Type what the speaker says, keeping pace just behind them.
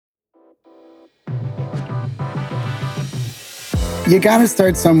you got to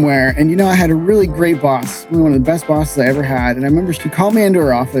start somewhere. And, I had a really great boss, one of the best bosses I ever had. And I remember she called me into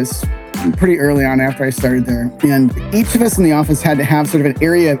her office pretty early on after I started there. And each of us in the office had to have sort of an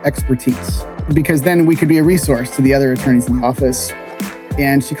area of expertise, because then we could be a resource to the other attorneys in the office.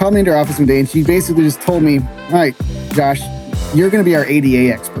 And she called me into her office one day and she basically just told me, all right, Josh, you're going to be our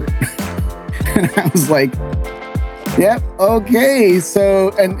ADA expert. And I was like, yep, okay. So,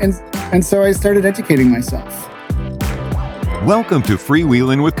 and so I started educating myself. Welcome to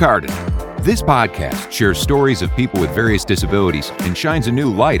Freewheelin' with Cardin. This podcast shares stories of people with various disabilities and shines a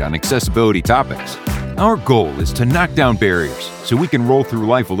new light on accessibility topics. Our goal is to knock down barriers so we can roll through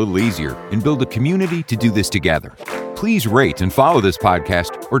life a little easier and build a community to do this together. Please rate and follow this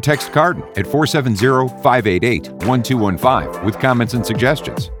podcast or text Cardin at 470-588-1215 with comments and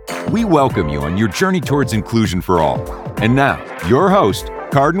suggestions. We welcome you on your journey towards inclusion for all. And now, your host,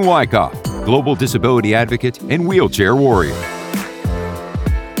 Cardin Wyckoff, global disability advocate and wheelchair warrior.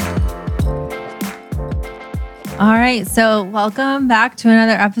 All right, so welcome back to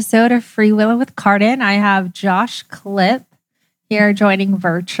another episode of Freewheelin' with Cardin. I have Josh Klipp here joining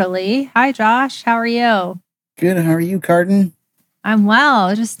virtually. Hi, Josh. How are you? Good. How are you, Cardin? I'm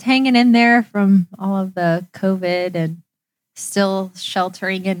well. Just hanging in there from all of the COVID and still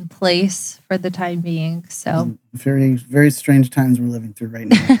sheltering in place for the time being. So very, very strange times we're living through right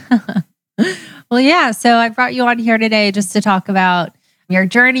now. Well, yeah. So I brought you on here today just to talk about your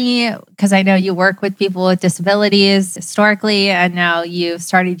journey, because I know you work with people with disabilities historically, and now you've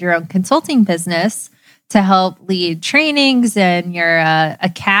started your own consulting business to help lead trainings, and you're a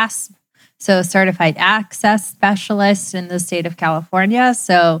CASp, so Certified Access Specialist in the state of California.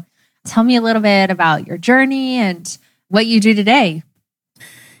 So tell me a little bit about your journey and what you do today.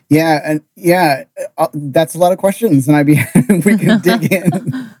 That's a lot of questions, and we can dig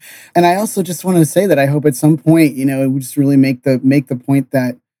in. And I also just want to say that I hope at some point, we just really make the point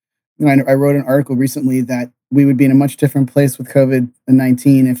that I wrote an article recently that we would be in a much different place with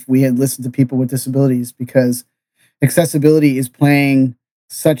COVID-19 if we had listened to people with disabilities, because accessibility is playing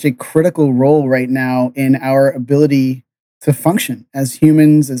such a critical role right now in our ability to function as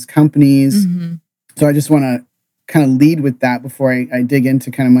humans, as companies. Mm-hmm. So I just want to kind of lead with that before I dig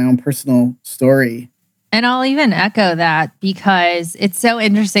into kind of my own personal story. And I'll even echo that because it's so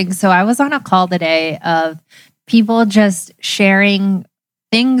interesting. So I was on a call today of people just sharing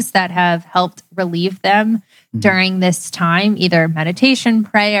things that have helped relieve them during this time, either meditation,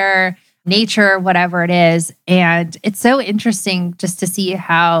 prayer, nature, whatever it is. And it's so interesting just to see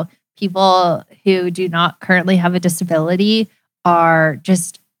how people who do not currently have a disability are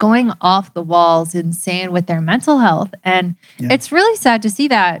just going off the walls, insane with their mental health. And It's really sad to see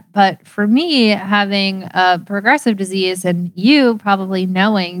that. But for me, having a progressive disease, and you probably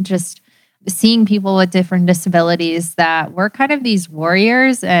knowing, just seeing people with different disabilities, that we're kind of these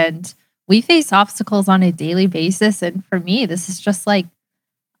warriors and we face obstacles on a daily basis. And for me, this is just like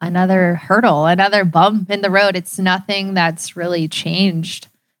another hurdle, another bump in the road. It's nothing that's really changed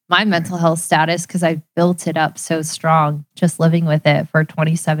my mental health status because I've built it up so strong, just living with it for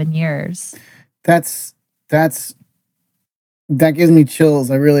 27 years. That gives me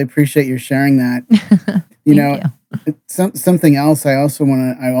chills. I really appreciate you sharing that. Something else I also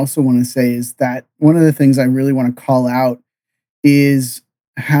want to say is that one of the things I really want to call out is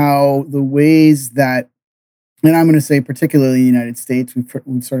how the ways that, and I'm going to say particularly in the United States, we've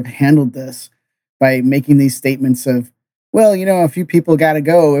sort of handled this by making these statements of, well, a few people got to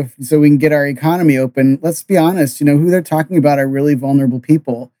go so we can get our economy open. Let's be honest, who they're talking about are really vulnerable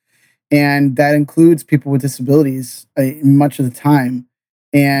people. And that includes people with disabilities much of the time.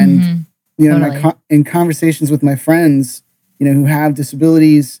 And, totally. In conversations with my friends, who have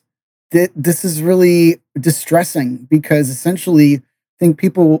disabilities, this is really distressing because essentially I think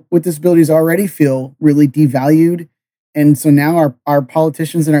people with disabilities already feel really devalued. And so now our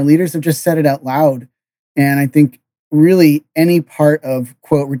politicians and our leaders have just said it out loud. And I think really any part of,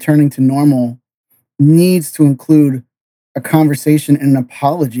 quote, returning to normal needs to include a conversation and an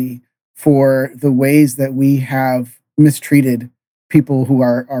apology for the ways that we have mistreated people who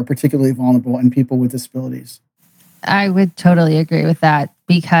are particularly vulnerable and people with disabilities. I would totally agree with that,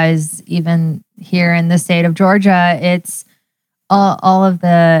 because even here in the state of Georgia, it's all of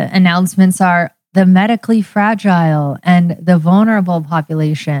the announcements are the medically fragile and the vulnerable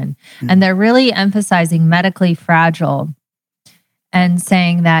population. And they're really emphasizing medically fragile and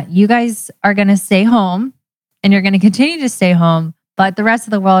saying that you guys are going to stay home and you're going to continue to stay home, but the rest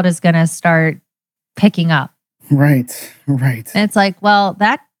of the world is going to start picking up. Right. And it's like, well,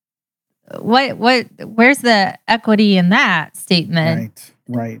 where's the equity in that statement?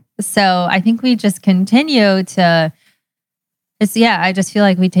 Right. So I think we just continue to I just feel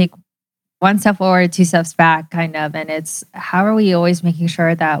like we take one step forward, two steps back, kind of. And it's how are we always making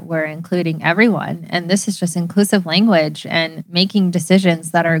sure that we're including everyone? And this is just inclusive language and making decisions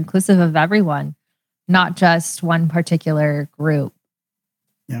that are inclusive of everyone, not just one particular group.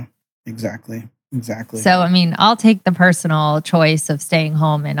 Yeah, exactly. So, I mean, I'll take the personal choice of staying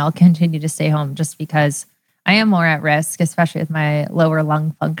home and I'll continue to stay home just because I am more at risk, especially with my lower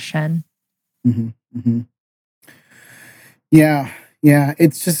lung function. Mm-hmm, mm-hmm. Yeah.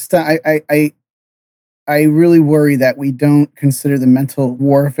 It's just I really worry that we don't consider the mental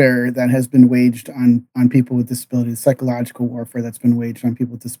warfare that has been waged on people with disabilities, psychological warfare that's been waged on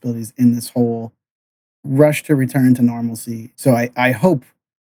people with disabilities in this whole rush to return to normalcy. So I hope,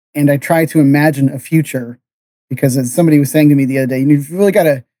 and I try to imagine a future, because as somebody was saying to me the other day, you've really got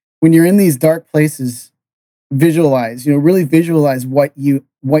to, when you're in these dark places, visualize, really visualize what you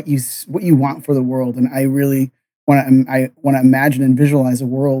want for the world. And I really want to imagine and visualize a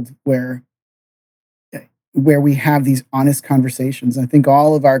world where we have these honest conversations. I think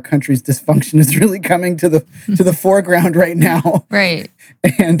all of our country's dysfunction is really coming to the foreground right now. Right.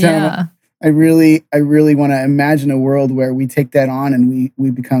 And I really want to imagine a world where we take that on and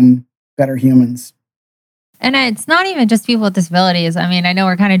we become better humans. And it's not even just people with disabilities. I mean, I know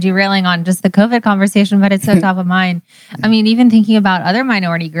we're kind of derailing on just the COVID conversation, but it's so top of mind. Yeah. I mean, even thinking about other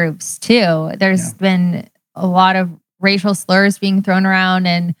minority groups too, there's been a lot of racial slurs being thrown around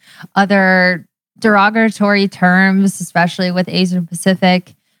and other derogatory terms, especially with Asian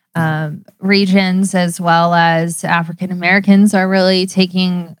Pacific regions, as well as African Americans are really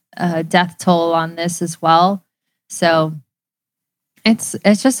taking a death toll on this as well. So it's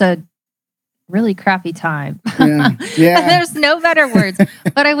just a really crappy time. Yeah. There's no better words.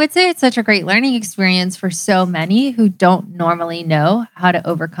 But I would say it's such a great learning experience for so many who don't normally know how to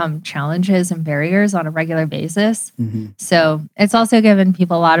overcome challenges and barriers on a regular basis. Mm-hmm. So it's also given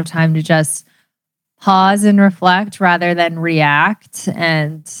people a lot of time to just pause and reflect rather than react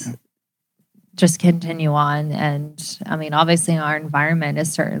and just continue on. And I mean, obviously our environment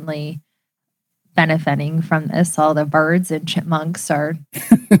is certainly benefiting from this. All the birds and chipmunks are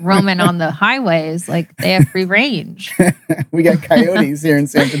roaming on the highways like they have free range. We got coyotes here in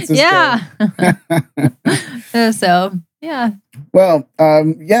San Francisco. Yeah. So, yeah. Well,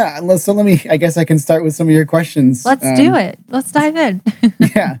 so let me, I guess I can start with some of your questions. Let's do it. Let's dive in.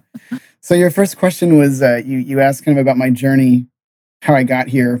 Yeah. So your first question was, you asked kind of about my journey, how I got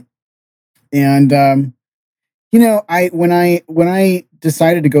here. And, when I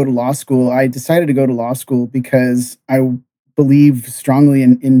decided to go to law school, because I believe strongly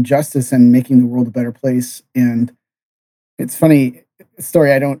in justice and making the world a better place. And it's funny, a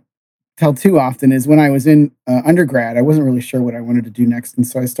story I don't tell too often is when I was in undergrad, I wasn't really sure what I wanted to do next. And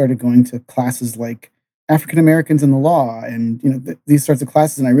so I started going to classes like African Americans in the law and these sorts of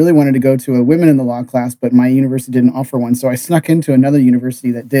classes. And I really wanted to go to a women in the law class, but my university didn't offer one. So I snuck into another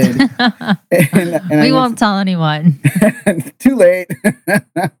university that did. and we won't tell anyone. Too late.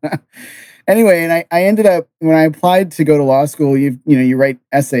 Anyway, and I ended up, when I applied to go to law school, you write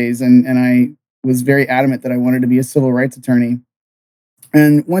essays, and I was very adamant that I wanted to be a civil rights attorney.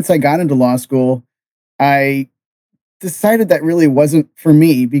 And once I got into law school, I decided that really wasn't for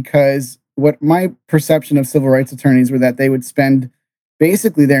me, because what my perception of civil rights attorneys were that they would spend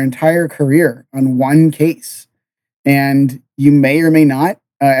basically their entire career on one case. And you may or may not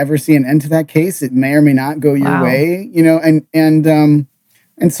ever see an end to that case. It may or may not go your way, and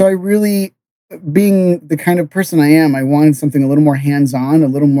so I really, being the kind of person I am, I wanted something a little more hands-on, a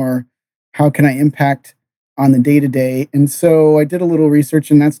little more, how can I impact on the day-to-day? And so I did a little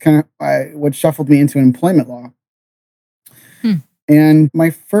research, and that's kind of what shuffled me into employment law. And my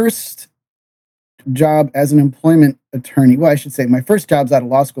first job as an employment attorney, well, I should say my first jobs out of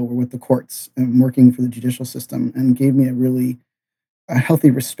law school were with the courts and working for the judicial system, and gave me a really healthy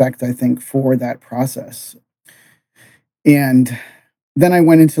respect, I think, for that process. And then I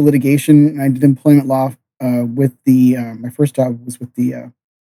went into litigation. I did employment law with my first job was with the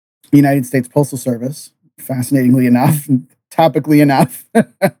United States Postal Service, fascinatingly enough, topically enough.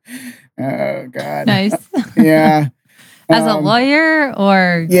 Oh, God. Nice. Yeah. As a lawyer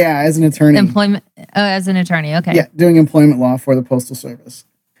or? Yeah, as an attorney. As an attorney. Okay. Yeah, doing employment law for the Postal Service.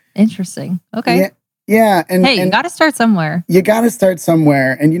 Interesting. Okay. Yeah. And you got to start somewhere. You got to start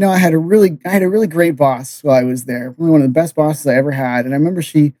somewhere. And, I had a really great boss while I was there. One of the best bosses I ever had. And I remember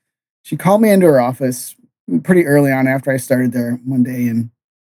she called me into her office pretty early on after I started there one day. And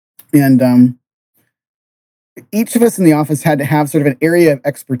each of us in the office had to have sort of an area of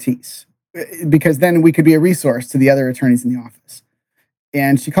expertise, because then we could be a resource to the other attorneys in the office.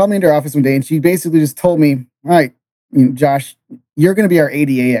 And she called me into her office one day, and she basically just told me, all right, Josh, you're going to be our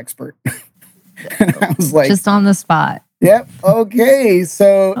ADA expert. And I was like, just on the spot. Yep. Okay.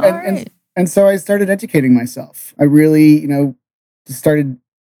 So, Right. and so I started educating myself. I really, started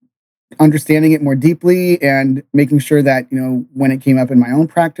understanding it more deeply and making sure that, when it came up in my own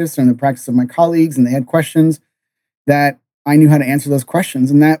practice and the practice of my colleagues and they had questions, that I knew how to answer those questions.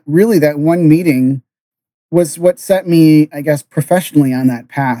 And that one meeting was what set me, I guess, professionally on that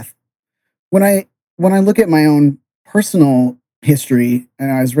path. When I look at my own personal history,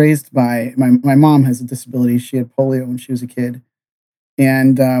 and I was raised by my mom has a disability. She had polio when she was a kid.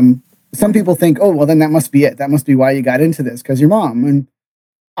 And some people think, oh, well, then that must be it. That must be why you got into this, because your mom. And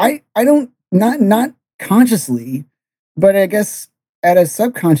I don't, not consciously, but I guess at a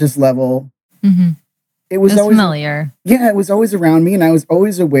subconscious level, it was always familiar. Yeah, it was always around me, and I was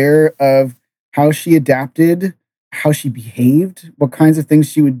always aware of how she adapted, how she behaved, what kinds of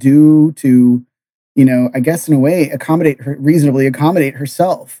things she would do to, I guess in a way, reasonably accommodate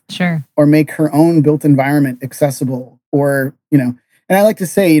herself. Sure. Or make her own built environment accessible, or, and I like to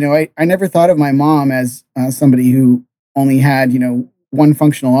say, I never thought of my mom as somebody who only had, one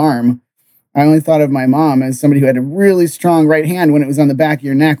functional arm. I only thought of my mom as somebody who had a really strong right hand when it was on the back of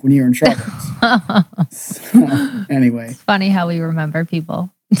your neck when you were in trouble. So, anyway. It's funny how we remember people.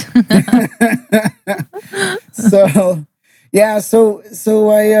 So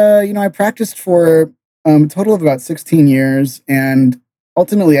I practiced for a total of about 16 years, and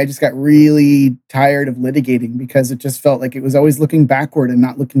ultimately I just got really tired of litigating because it just felt like it was always looking backward and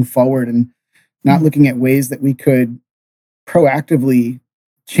not looking forward, and not looking at ways that we could proactively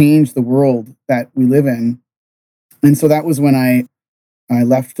change the world that we live in. And so that was when I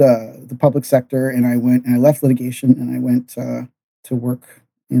left the public sector, and I left litigation, and I went to work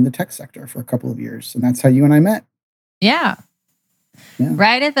in the tech sector for a couple of years. And that's how you and I met. Yeah.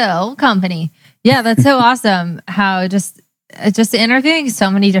 Right at the old company. Yeah, that's so awesome. How just interviewing so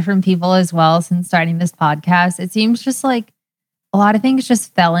many different people as well since starting this podcast. It seems just like a lot of things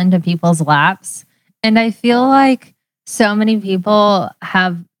just fell into people's laps. And I feel like so many people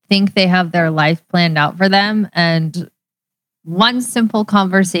think they have their life planned out for them. And one simple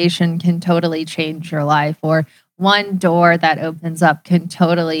conversation can totally change your life, or one door that opens up can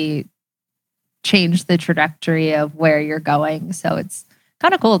totally change the trajectory of where you're going. So it's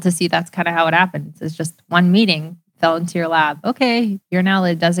kind of cool to see that's kind of how it happens. It's just one meeting fell into your lap. Okay, you're now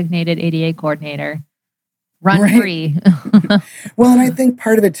the designated ADA coordinator. Run free. Well, and I think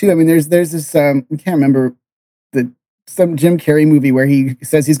part of it too, I mean, there's this, I can't remember some Jim Carrey movie where he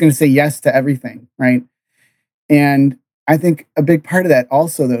says he's going to say yes to everything, right? And I think a big part of that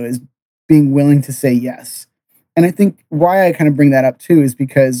also, though, is being willing to say yes. And I think why I kind of bring that up too is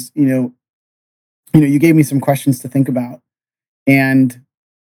because, you gave me some questions to think about. And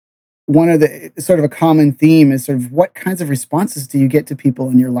one of the sort of a common theme is sort of what kinds of responses do you get to people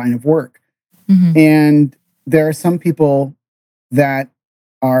in your line of work? And there are some people that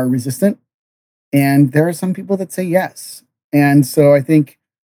are resistant, and there are some people that say yes. And so I think,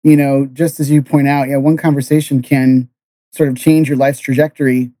 just as you point out, one conversation can sort of change your life's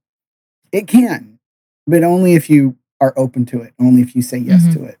trajectory. It can, but only if you are open to it, only if you say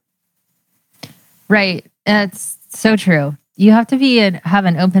yes to it. Right. That's so true. You have to have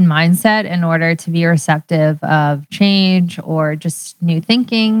an open mindset in order to be receptive of change or just new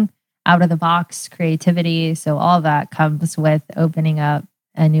thinking, out of the box creativity. So all that comes with opening up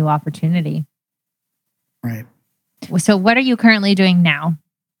a new opportunity. Right. So what are you currently doing now?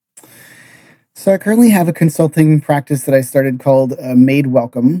 So I currently have a consulting practice that I started called Made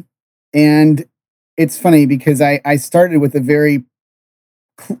Welcome. And it's funny because I started with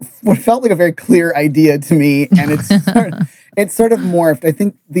what felt like a very clear idea to me. And it's sort of morphed. I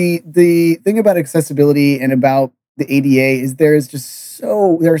think the thing about accessibility and about the ADA is there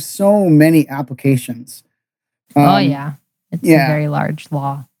are so many applications. It's a very large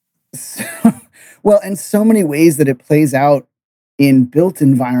law. And so many ways that it plays out in built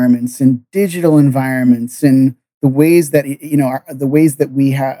environments, in digital environments, in the ways that the ways that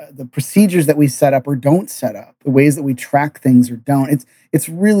we have, the procedures that we set up or don't set up, the ways that we track things or don't. It's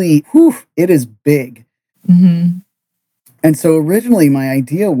really it is big. And so originally my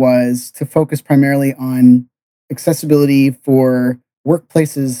idea was to focus primarily on accessibility for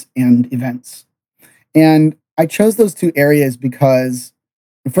workplaces and events. And I chose those two areas because,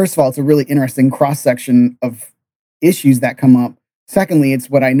 first of all, it's a really interesting cross-section of issues that come up. Secondly, it's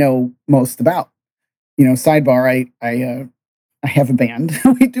what I know most about. Sidebar, I have a band.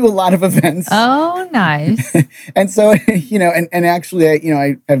 We do a lot of events. Oh, nice. And so, and actually,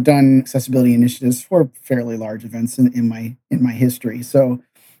 I have done accessibility initiatives for fairly large events in my history. So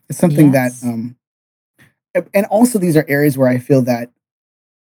it's something that and also these are areas where I feel that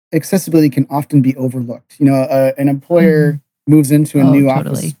accessibility can often be overlooked. An employer moves into a new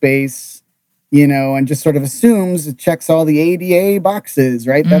office space, and just sort of assumes it checks all the ADA boxes,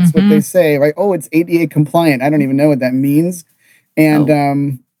 right? That's what they say, right? Oh, it's ADA compliant. I don't even know what that means.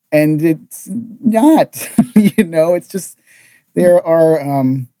 And it's not, it's just, there are,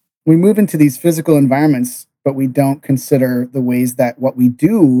 we move into these physical environments, but we don't consider the ways that what we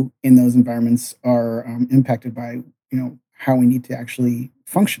do in those environments are impacted by, how we need to actually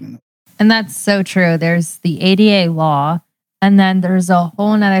function in them. And that's so true. There's the ADA law, and then there's a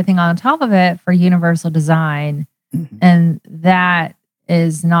whole nother thing on top of it for universal design. And that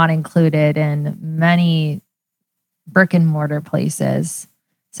is not included in many brick and mortar places.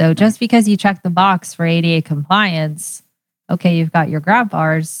 So just because you check the box for ADA compliance, okay, you've got your grab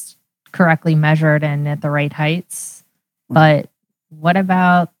bars correctly measured and at the right heights. But what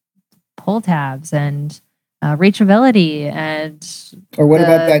about pull tabs and reachability or what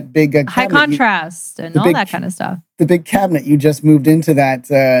about that big high contrast and all that kind of stuff? The big cabinet you just moved into that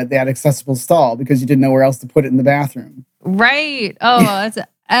accessible stall because you didn't know where else to put it in the bathroom. Right. Oh, it's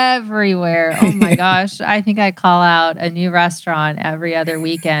everywhere. Oh my gosh. I think I call out a new restaurant every other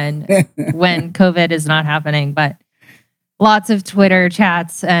weekend when COVID is not happening, but lots of Twitter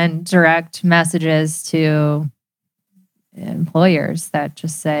chats and direct messages to employers that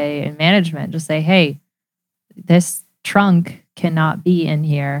just say, and management just say, hey, this trunk cannot be in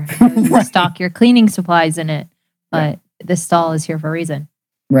here. You stock your cleaning supplies in it, but this stall is here for a reason.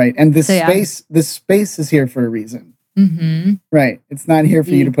 Right. And the space is here for a reason. Right. It's not here for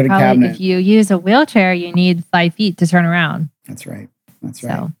you to put a cabinet. If you use a wheelchair, you need 5 feet to turn around. That's right.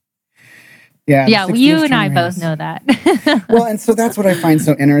 So, yeah. You and I both know that. Well, and so that's what I find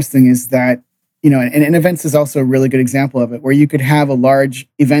so interesting is that, and events is also a really good example of it, where you could have a large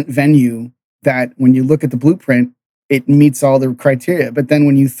event venue that when you look at the blueprint, it meets all the criteria. But then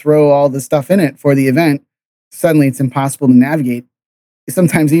when you throw all the stuff in it for the event, suddenly it's impossible to navigate,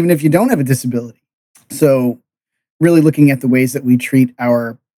 sometimes even if you don't have a disability. So really looking at the ways that we treat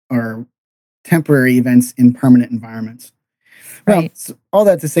our temporary events in permanent environments. Right. Well, so all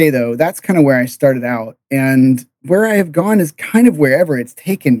that to say, though, that's kind of where I started out. And where I have gone is kind of wherever it's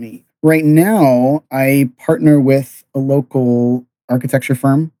taken me. Right now, I partner with a local architecture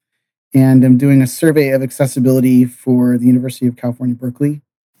firm, and I'm doing a survey of accessibility for the University of California, Berkeley,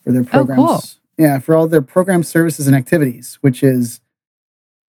 for their programs. Oh, cool. Yeah, for all their program services and activities, which is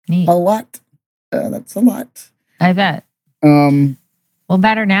neat. A lot. That's a lot. I bet. Well,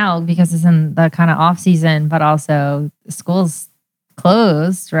 better now because it's in the kind of off season, but also school's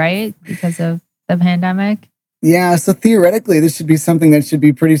closed, right? Because of the pandemic. Yeah, so theoretically, this should be something that should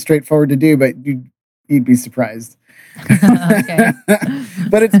be pretty straightforward to do, but you'd be surprised. Okay.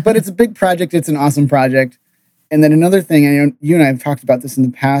 But it's a big project. It's an awesome project. And then another thing, you and I have talked about this in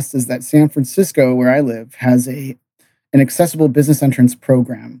the past, is that San Francisco, where I live, has an accessible business entrance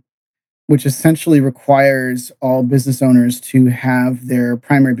program, which essentially requires all business owners to have their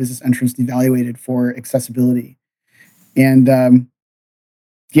primary business entrance evaluated for accessibility. And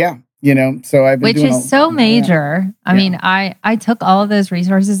so I've been which is so major. I mean, I took all of those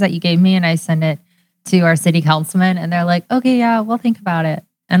resources that you gave me and I sent it to our city councilman, and they're like, okay, yeah, we'll think about it.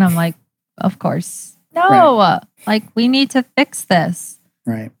 And I'm like, of course. No, like we need to fix this.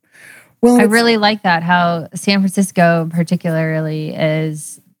 Right. Well, I really like that, how San Francisco particularly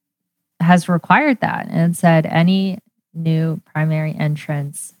has required that and said any new primary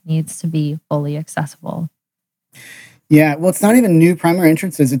entrance needs to be fully accessible. Yeah, well, it's not even new primary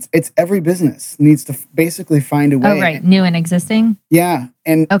entrances. It's every business needs to basically find a way. Oh, right. New and existing? Yeah.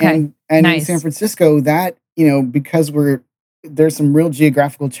 And nice. In San Francisco, that, because there's some real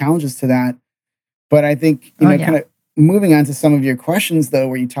geographical challenges to that. But I think, kind of moving on to some of your questions, though,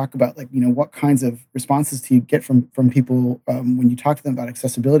 where you talk about what kinds of responses do you get from people when you talk to them about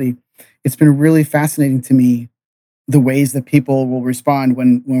accessibility, it's been really fascinating to me the ways that people will respond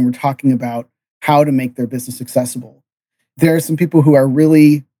when we're talking about how to make their business accessible. There are some people who are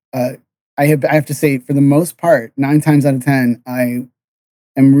really, I have to say, for the most part, 9 times out of 10, I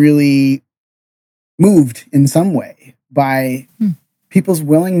am really moved in some way by people's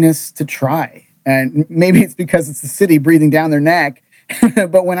willingness to try. And maybe it's because it's the city breathing down their neck.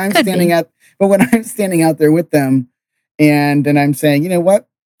 But when I'm standing out there with them, and I'm saying, you know what?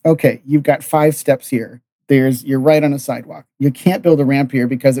 Okay, you've got 5 steps here. You're right on a sidewalk. You can't build a ramp here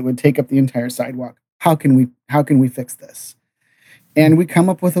because it would take up the entire sidewalk. How can we fix this? And we come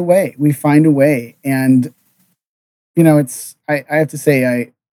up with a way. We find a way. And I have to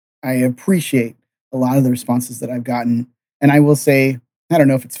say I appreciate a lot of the responses that I've gotten. And I will say, I don't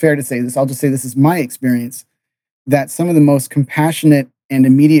know if it's fair to say this. I'll just say this is my experience. that some of the most compassionate and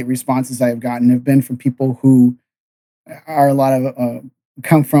immediate responses I have gotten have been from people who are a lot of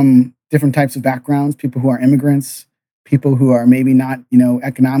come from different types of backgrounds, people who are immigrants, people who are maybe not,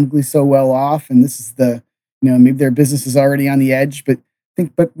 economically so well off, and this is maybe their business is already on the edge. But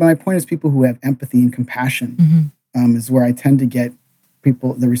my point is, people who have empathy and compassion is where I tend to get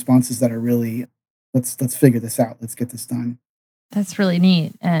the responses that are really, let's figure this out, let's get this done. That's really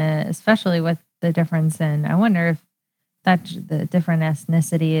neat, especially with the difference in. I wonder if that the different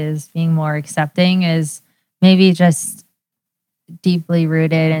ethnicity is being more accepting is maybe just deeply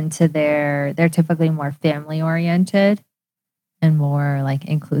rooted into they're typically more family oriented and more like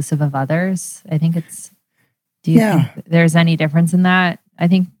inclusive of others. I think it's. Do you think there's any difference in that? I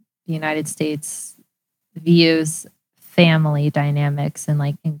think the United States views family dynamics and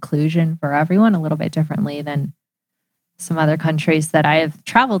like inclusion for everyone a little bit differently than some other countries that I have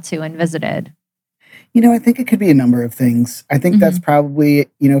traveled to and visited. I think it could be a number of things. I think that's probably,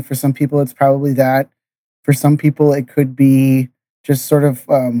 for some people, it's probably that. For some people, it could be just sort of,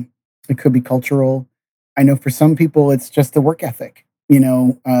 it could be cultural. I know for some people, it's just the work ethic.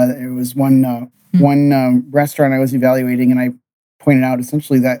 There was one restaurant I was evaluating, and I pointed out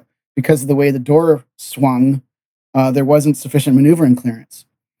essentially that because of the way the door swung, there wasn't sufficient maneuvering clearance.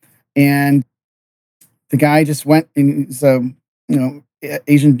 And the guy just went, and he's a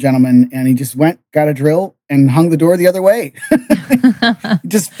Asian gentleman, and he just got a drill and hung the door the other way.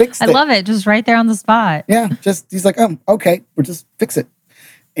 Just fixed it. I love it. Just right there on the spot. Yeah. He's like, oh, okay, we'll just fix it.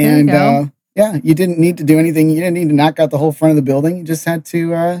 And you didn't need to do anything. You didn't need to knock out the whole front of the building. You just had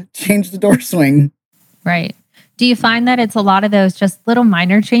to change the door swing. Right. Do you find that it's a lot of those just little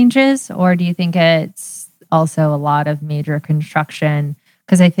minor changes, or do you think it's also a lot of major construction?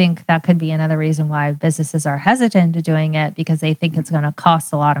 Because I think that could be another reason why businesses are hesitant to doing it, because they think it's going to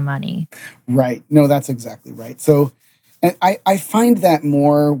cost a lot of money. Right. No, that's exactly right. So, and I find that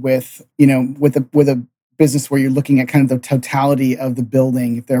more with a business where you're looking at kind of the totality of the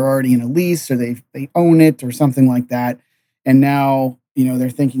building. If they're already in a lease or they own it or something like that, and now they're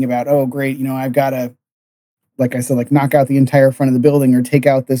thinking about, oh great, I've got to, like I said, like knock out the entire front of the building or take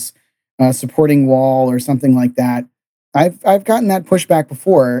out this supporting wall or something like that. I've gotten that pushback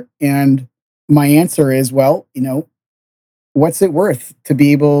before, and my answer is, well, what's it worth to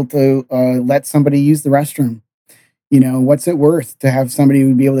be able to let somebody use the restroom? What's it worth to have somebody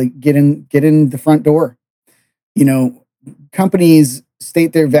who be able to get in the front door? Companies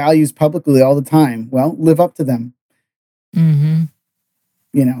state their values publicly all the time. Well, live up to them.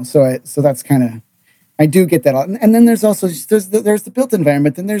 So that's kind of, I do get that. And then there's also there's the built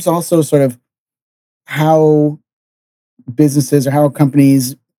environment. Then there's also sort of how businesses or how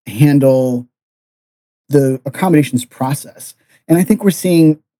companies handle the accommodations process. And I think we're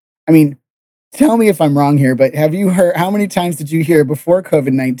seeing, tell me if I'm wrong here, but have you heard, how many times did you hear before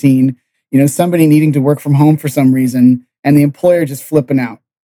COVID-19, somebody needing to work from home for some reason and the employer just flipping out?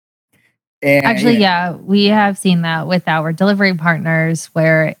 And, actually, yeah, we have seen that with our delivery partners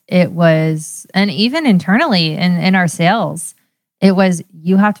where it was, and even internally in our sales, it was,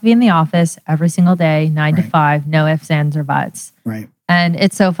 you have to be in the office every single day, 9 to 5, no ifs, ands, or buts. Right. And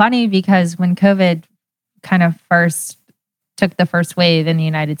it's so funny because when COVID kind of first took the first wave in the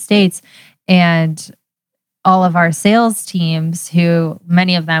United States, and all of our sales teams, who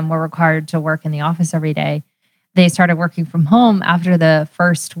many of them were required to work in the office every day, they started working from home after the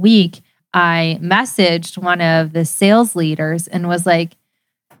first week. I messaged one of the sales leaders and was like,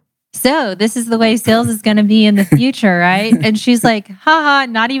 so this is the way sales is going to be in the future, right? And she's like, haha,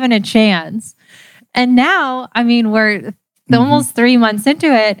 not even a chance. And now, we're almost 3 months into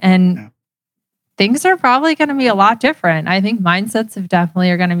it, and things are probably going to be a lot different. I think mindsets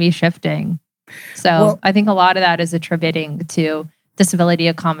definitely are going to be shifting. So I think a lot of that is attributing to disability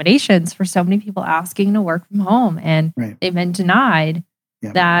accommodations for so many people asking to work from home, and they've been denied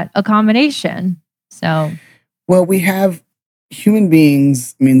that accommodation. So, well, we have human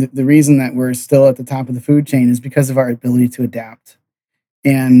beings. The reason that we're still at the top of the food chain is because of our ability to adapt.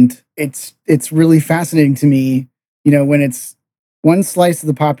 And it's really fascinating to me, when it's one slice of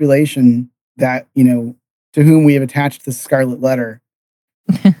the population that, to whom we have attached the scarlet letter,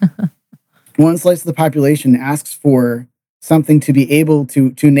 one slice of the population asks for something to be able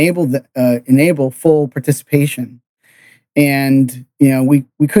to enable full participation. And,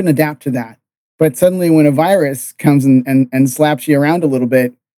 we couldn't adapt to that. But suddenly when a virus comes and slaps you around a little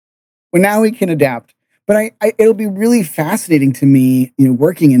bit, well, now we can adapt. But it'll be really fascinating to me,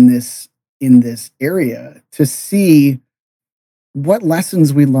 working in this area, to see what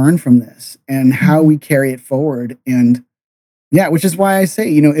lessons we learn from this and how we carry it forward. And Yeah, which is why I say,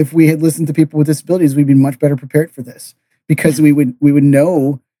 if we had listened to people with disabilities, we'd be much better prepared for this because we would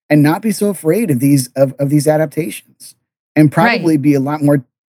know and not be so afraid of these adaptations and Right. probably be a lot more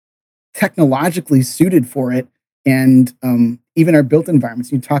technologically suited for it. And even our built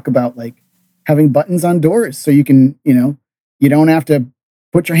environments, you talk about like having buttons on doors so you can, you don't have to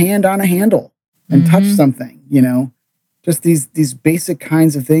put your hand on a handle and touch Mm-hmm. something, just these basic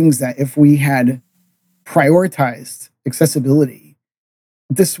kinds of things that if we had prioritized accessibility,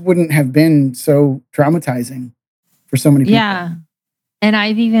 this wouldn't have been so traumatizing for so many people. Yeah. And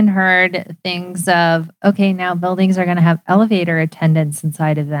I've even heard things of, okay, now buildings are going to have elevator attendants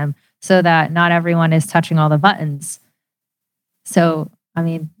inside of them so that not everyone is touching all the buttons. So, I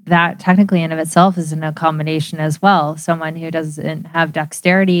mean, that technically in of itself is an accommodation as well. Someone who doesn't have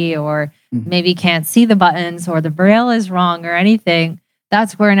dexterity or Mhm. maybe can't see the buttons or the braille is wrong or anything,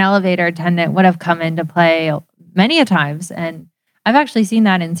 that's where an elevator attendant would have come into play many a times. And I've actually seen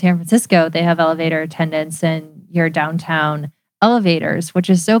that in San Francisco. They have elevator attendants in your downtown elevators, which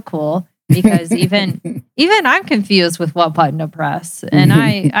is so cool because even I'm confused with what button to press and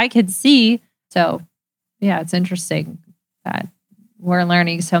I could see. So, yeah, it's interesting that we're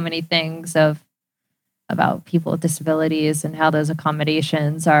learning so many things about people with disabilities and how those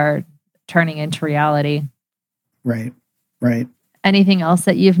accommodations are turning into reality. Right, right. Anything else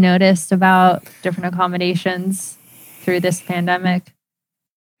that you've noticed about different accommodations through this pandemic?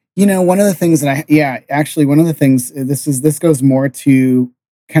 One of the things that actually, one of the things, this goes more to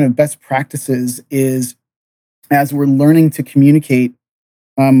kind of best practices is as we're learning to communicate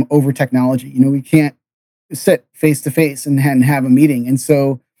over technology. We can't sit face to face and have a meeting. And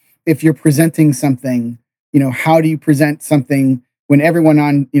so if you're presenting something, how do you present something when everyone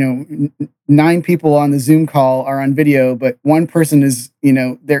on, nine people on the Zoom call are on video, but one person is,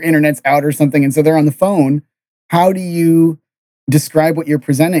 their internet's out or something. And so they're on the phone. How do you describe what you're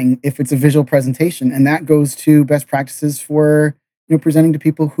presenting if it's a visual presentation? And that goes to best practices for, presenting to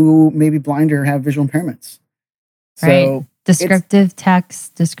people who may be blind or have visual impairments. Right. So it's Descriptive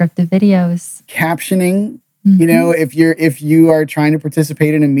text, descriptive videos. captioning. Mhm. If you are trying to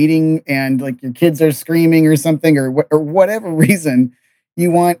participate in a meeting and like your kids are screaming or something or whatever reason,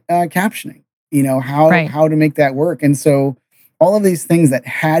 you want captioning. How Right. how to make that work. And so all of these things that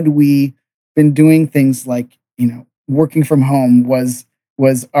had we been doing things like working from home was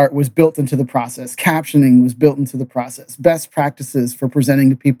built into the process. Captioning was built into the process. Best practices for presenting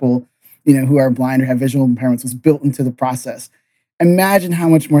to people who are blind or have visual impairments was built into the process. Imagine how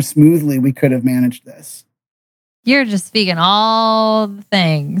much more smoothly we could have managed this. You're just speaking all the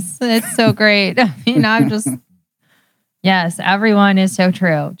things. It's so great. I mean, yes, everyone is so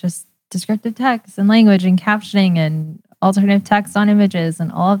true. Just descriptive text and language and captioning and alternative text on images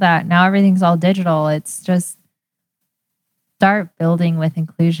and all of that. Now everything's all digital. It's just start building with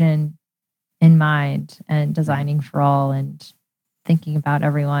inclusion in mind and Right. designing for all and thinking about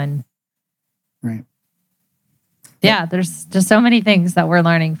everyone. Right. Yep. Yeah, there's just so many things that we're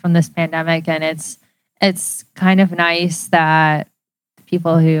learning from this pandemic, and it's kind of nice that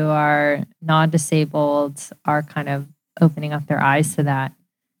people who are non-disabled are kind of opening up their eyes to that.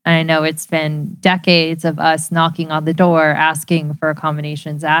 And I know it's been decades of us knocking on the door, asking for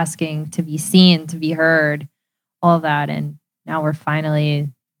accommodations, asking to be seen, to be heard, all that. And now we're finally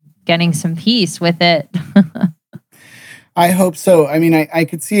getting some peace with it. I hope so. I mean, I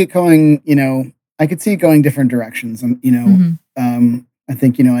could see it going, I could see it going different directions. And, Mhm. I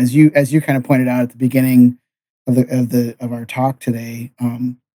think, as you kind of pointed out at the beginning of our talk today,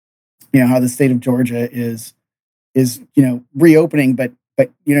 how the state of Georgia is reopening, but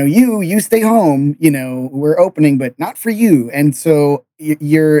you stay home. We're opening, but not for you. And so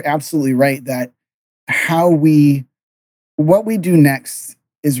you're absolutely right that how we what we do next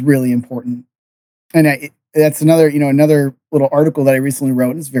is really important. And that's another little article that I recently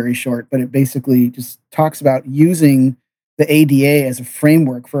wrote. And it's very short, but it basically just talks about using the ADA as a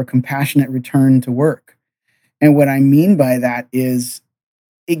framework for a compassionate return to work. And what I mean by that is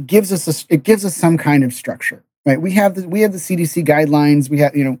it gives us some kind of structure, right? We have the CDC guidelines. We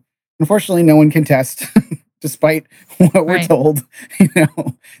have, unfortunately, no one can test, despite what we're Right. told.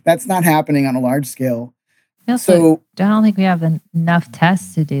 That's not happening on a large scale. I also So don't think we have enough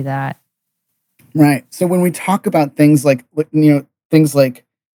tests to do that. right. So when we talk about things like working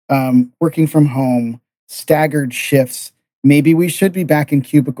from home, staggered shifts, maybe we should be back in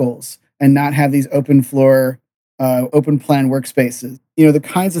cubicles and not have these open plan workspaces. The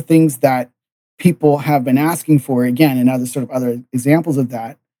kinds of things that people have been asking for again, and other examples of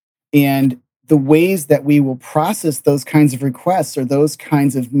that, and the ways that we will process those kinds of requests or those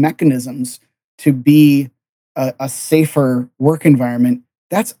kinds of mechanisms to be a safer work environment,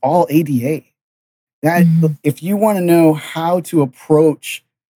 that's all ADA. That if you want to know how to approach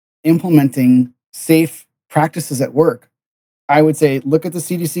implementing safe practices at work, I would say look at the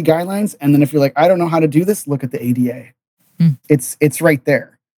CDC guidelines, and then if you're like, I don't know how to do this, look at the ADA. It's right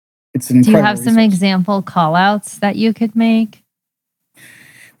there. It's an incredible. Do you have some example call outs that you could make?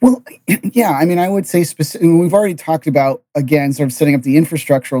 Well, yeah, I mean, I would say we've already talked about, again, sort of setting up the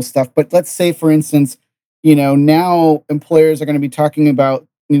infrastructural stuff, but let's say, for instance, now employers are going to be talking about,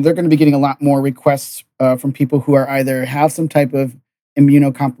 they're going to be getting a lot more requests from people who are either have some type of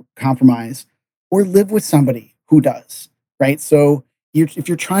immunocompromise or live with somebody who does, right? So if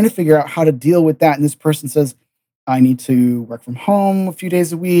you're trying to figure out how to deal with that, and this person says, I need to work from home a few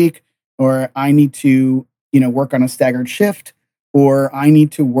days a week, or I need to, work on a staggered shift, or I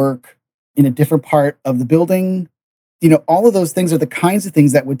need to work in a different part of the building. All of those things are the kinds of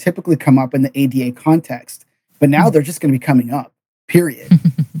things that would typically come up in the ADA context, but now they're just going to be coming up, period.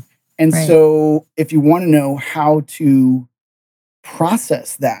 And Right. So if you want to know how to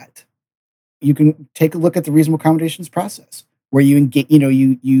process that, you can take a look at the reasonable accommodations process, where you engage,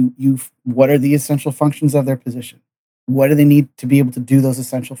 what are the essential functions of their position? What do they need to be able to do those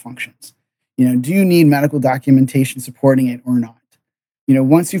essential functions? Do you need medical documentation supporting it or not?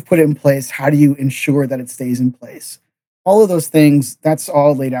 Once you've put it in place, how do you ensure that it stays in place? All of those things, that's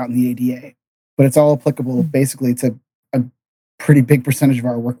all laid out in the ADA, but it's all applicable basically to a pretty big percentage of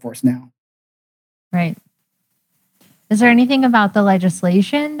our workforce now. Right. Is there anything about the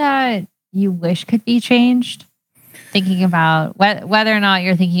legislation that you wish could be changed? Thinking about whether or not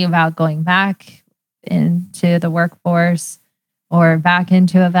you're thinking about going back into the workforce or back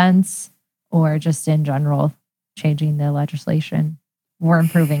into events, or just in general changing the legislation or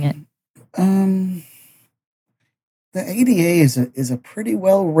improving it? The ADA is a pretty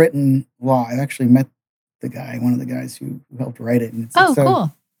well written law. I actually met one of the guys who helped write it. And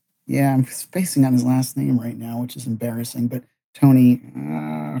Cool. Yeah, I'm spacing on his last name right now, which is embarrassing. But Tony,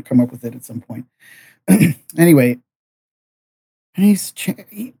 I'll come up with it at some point. Anyway, and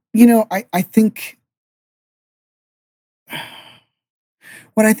I think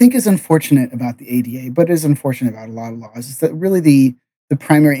what I think is unfortunate about the ADA, but is unfortunate about a lot of laws, is that really the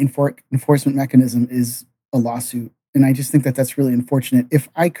primary enforcement mechanism is a lawsuit. And I just think that that's really unfortunate. If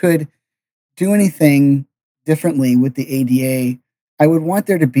I could do anything differently with the ADA, I would want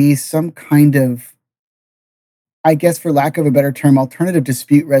there to be some kind of, I guess for lack of a better term, alternative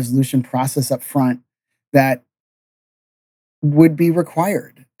dispute resolution process up front that would be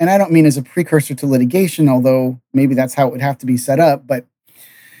required. And I don't mean as a precursor to litigation, although maybe that's how it would have to be set up, but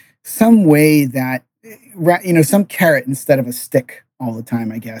some way that, some carrot instead of a stick all the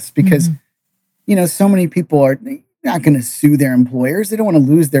time, I guess, because, so many people are not going to sue their employers. They don't want to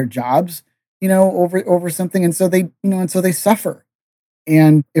lose their jobs, over something. And so they suffer.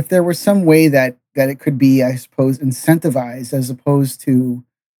 And if there was some way that it could be, I suppose, incentivized as opposed to,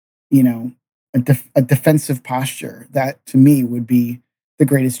 a defensive posture, that to me would be the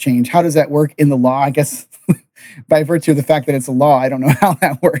greatest change. How does that work in the law? I guess by virtue of the fact that it's a law, I don't know how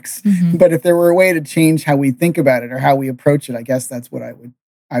that works. But if there were a way to change how we think about it or how we approach it, I guess that's what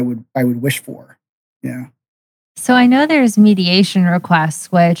I would wish for. Yeah. So I know there's mediation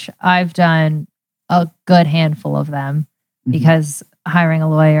requests, which I've done a good handful of them because hiring a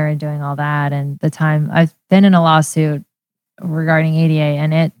lawyer and doing all that, and the time I've been in a lawsuit regarding ADA,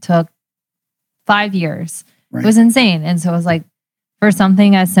 and it took 5 years. Right. It was insane. And so it was like, for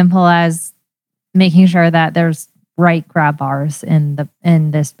something as simple as making sure that there's right grab bars in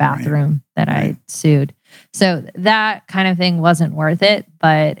this bathroom that I sued. So that kind of thing wasn't worth it.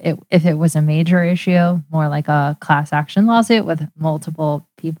 But if it was a major issue, more like a class action lawsuit with multiple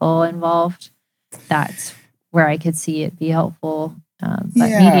people involved, that's where I could see it be helpful. But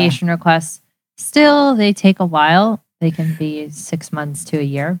mediation requests, still, they take a while. They can be 6 months to a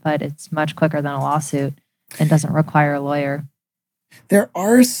year, but it's much quicker than a lawsuit and doesn't require a lawyer. There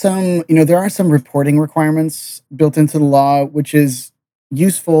are some reporting requirements built into the law, which is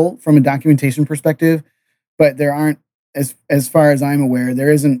useful from a documentation perspective, but there aren't, as far as I'm aware,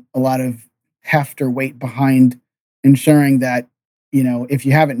 there isn't a lot of heft or weight behind ensuring that, if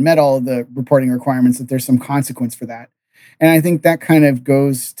you haven't met all of the reporting requirements, that there's some consequence for that. And I think that kind of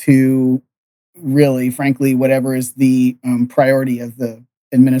goes to really, frankly, whatever is the priority of the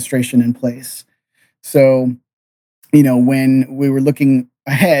administration in place. So, when we were looking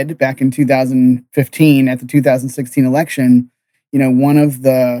ahead back in 2015 at the 2016 election, one of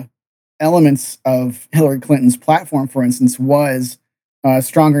the elements of Hillary Clinton's platform, for instance, was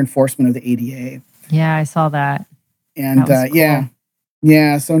stronger enforcement of the ADA. Yeah, I saw that. And that was cool.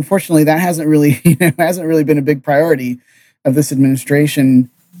 Yeah. So unfortunately, that hasn't really, hasn't really been a big priority of this administration.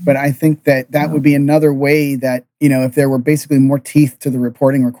 But I think that that would be another way that, if there were basically more teeth to the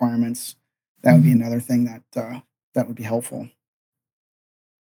reporting requirements, that would be another thing that would be helpful.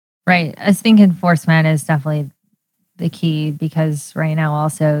 Right. I think enforcement is definitely the key because right now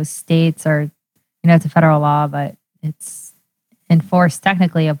also states are, it's a federal law, but it's enforced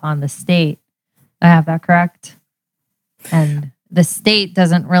technically upon the state. I have that correct? And the state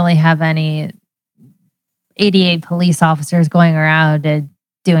doesn't really have any 88 police officers going around and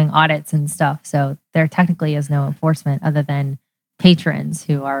doing audits and stuff. So there technically is no enforcement other than patrons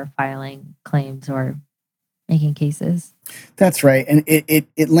who are filing claims or making cases. That's right. And it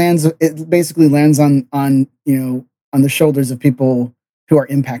basically lands on the shoulders of people who are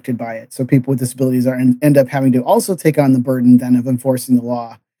impacted by it. So people with disabilities end up having to also take on the burden then of enforcing the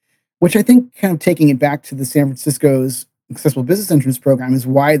law, which I think kind of taking it back to the San Francisco's Accessible Business Entrance Program is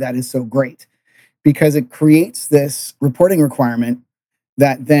why that is so great, because it creates this reporting requirement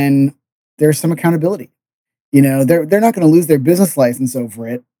that then there's some accountability. They're not going to lose their business license over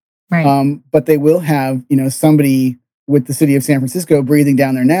it. Right. But they will have, somebody with the city of San Francisco breathing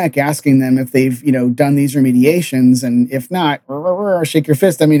down their neck, asking them if they've, done these remediations. And if not, shake your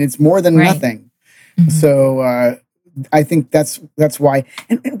fist. I mean, it's more than nothing. Mm-hmm. So I think that's why.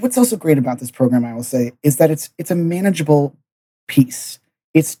 And what's also great about this program, I will say, is that it's a manageable piece.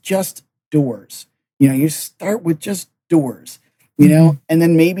 It's just doors. You start with just doors, and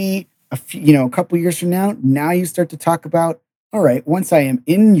then maybe a couple years from now you start to talk about, all right, once I am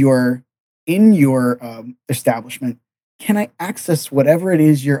in your establishment, can I access whatever it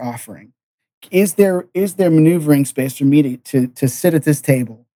is you're offering? Is there maneuvering space for me to sit at this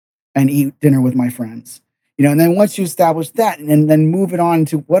table and eat dinner with my friends? And then once you establish that, and then move it on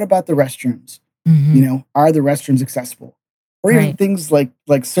to what about the restrooms? Mm-hmm. Are the restrooms accessible? Or even things like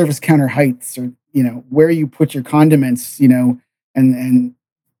service counter heights, or where you put your condiments, and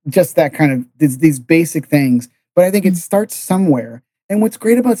just that kind of these basic things. But I think it starts somewhere. And what's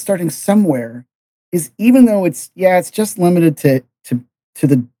great about starting somewhere is, even though it's just limited to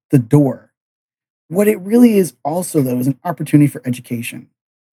the door, what it really is also, though, is an opportunity for education.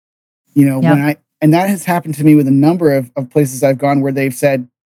 And that has happened to me with a number of places I've gone where they've said,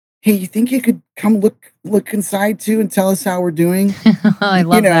 hey, you think you could come look inside too and tell us how we're doing? I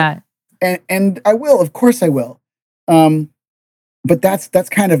love that. And I will, of course I will. But that's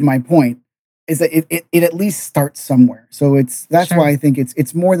kind of my point, is that it at least starts somewhere. So that's why I think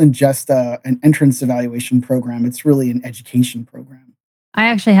it's more than just an entrance evaluation program. It's really an education program. I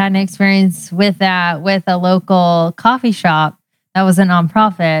actually had an experience with that with a local coffee shop that was a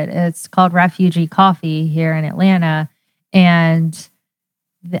nonprofit. It's called Refugee Coffee here in Atlanta. And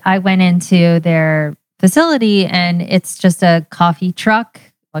I went into their facility, and it's just a coffee truck,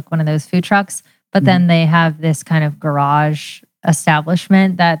 like one of those food trucks. But then they have this kind of garage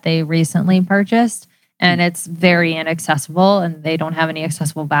establishment that they recently purchased, and it's very inaccessible, and they don't have any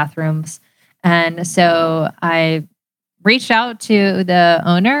accessible bathrooms. And so I reached out to the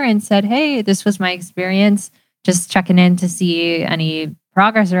owner and said, hey, this was my experience, just checking in to see any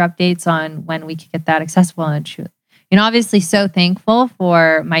progress or updates on when we could get that accessible. And she, obviously so thankful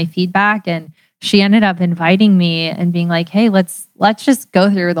for my feedback. And she ended up inviting me and being like, hey, let's just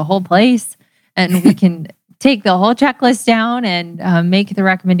go through the whole place, and we can take the whole checklist down and make the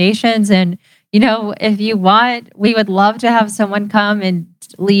recommendations. And, if you want, we would love to have someone come and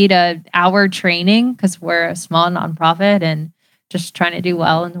lead our training, because we're a small nonprofit and just trying to do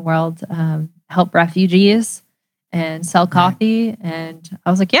well in the world, help refugees and sell coffee. And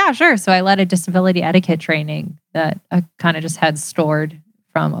I was like, yeah, sure. So I led a disability etiquette training that I kind of just had stored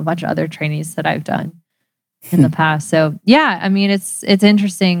from a bunch of other trainings that I've done in the past. So yeah, I mean, it's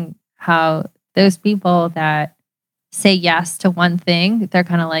interesting how those people that say yes to one thing, they're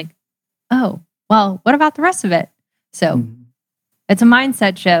kind of like, oh, well, what about the rest of it? So it's a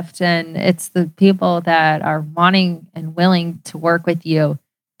mindset shift, and it's the people that are wanting and willing to work with you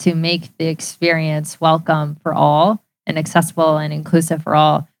to make the experience welcome for all and accessible and inclusive for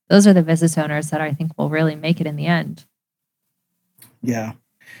all. Those are the business owners that I think will really make it in the end. Yeah.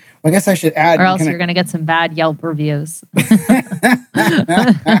 Well, I guess I should add, or else you're going to get some bad Yelp reviews. You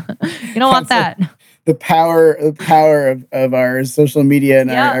don't want that. The power of our social media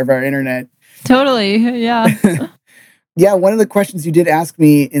and of our internet. Totally. Yeah. Yeah. One of the questions you did ask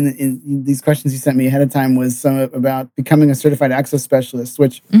me in these questions you sent me ahead of time was about becoming a certified access specialist,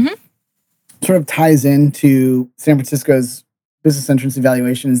 which sort of ties into San Francisco's business entrance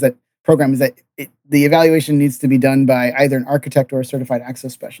evaluation. Is that the evaluation needs to be done by either an architect or a certified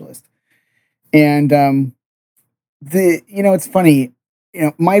access specialist. And it's funny.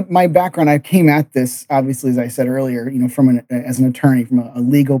 my background, I came at this, obviously, as I said earlier, from as an attorney, from a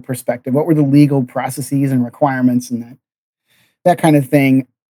legal perspective. What were the legal processes and requirements and that kind of thing?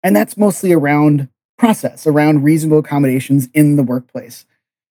 And that's mostly around process, around reasonable accommodations in the workplace.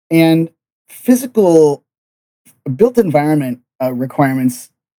 And physical built environment requirements,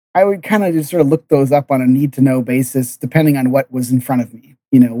 I would kind of just sort of look those up on a need to know basis, depending on what was in front of me,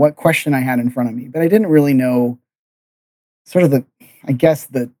 what question I had in front of me. But I didn't really know sort of I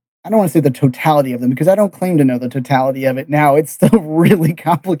don't want to say the totality of them, because I don't claim to know the totality of it now. It's still really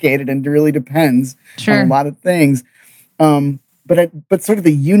complicated and really depends on a lot of things. But sort of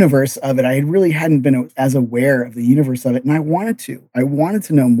the universe of it, I really hadn't been as aware of the universe of it. And I wanted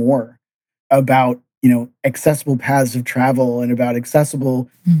to know more about, accessible paths of travel and about accessible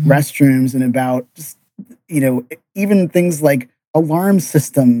restrooms and about just, even things like alarm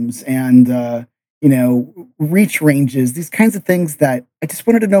systems and, reach ranges, these kinds of things that I just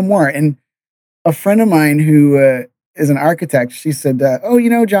wanted to know more. And a friend of mine who is an architect, she said,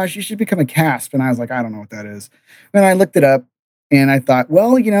 Josh, you should become a CASp. And I was like, I don't know what that is. And I looked it up and I thought,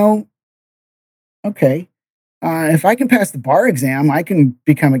 well, okay, if I can pass the bar exam, I can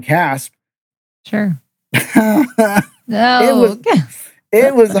become a CASp. Sure. No.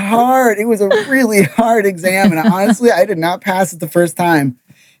 It was hard. It was a really hard exam. And honestly, I did not pass it the first time.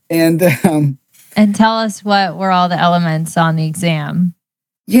 And tell us what were all the elements on the exam.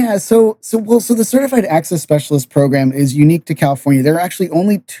 Yeah, so the Certified Access Specialist program is unique to California. There are actually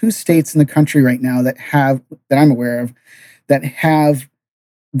only 2 states in the country right now that I'm aware of, that have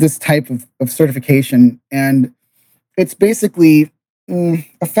this type of certification. And it's basically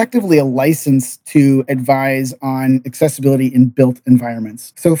effectively a license to advise on accessibility in built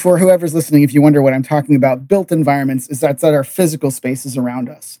environments. So for whoever's listening, if you wonder what I'm talking about, built environments is that our physical spaces around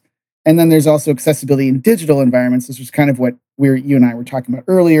us. And then there's also accessibility in digital environments, which is kind of what you and I were talking about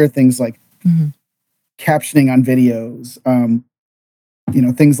earlier, things like captioning on videos,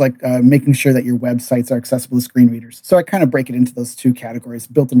 things like making sure that your websites are accessible to screen readers. So I kind of break it into those 2 categories,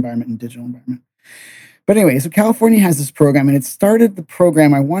 built environment and digital environment. But anyway, so California has this program, and it started the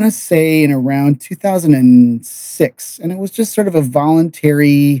program, I want to say, in around 2006. And it was just sort of a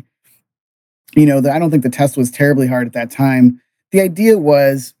voluntary, I don't think the test was terribly hard at that time. The idea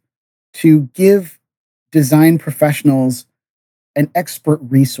was to give design professionals an expert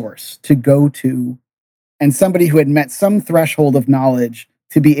resource to go to and somebody who had met some threshold of knowledge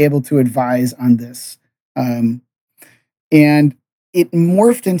to be able to advise on this. And it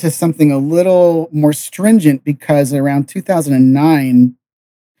morphed into something a little more stringent because around 2009,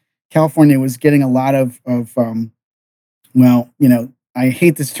 California was getting a lot of I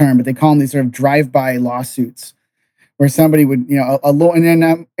hate this term, but they call them these sort of drive-by lawsuits, where somebody would, and then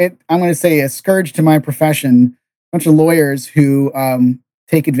I'm going to say a scourge to my profession, a bunch of lawyers who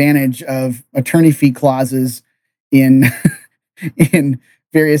take advantage of attorney fee clauses in in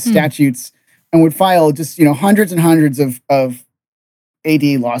various statutes and would file just, hundreds and hundreds of AD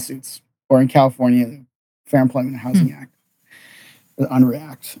lawsuits, or in California, Fair Employment and Housing Act, the UNRRA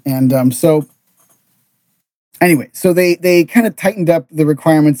Act. And so they kind of tightened up the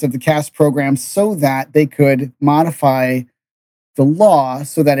requirements of the CASp program so that they could modify the law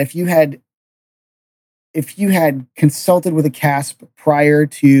so that if you had consulted with a CASp prior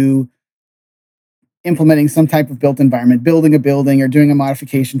to implementing some type of built environment, building a building or doing a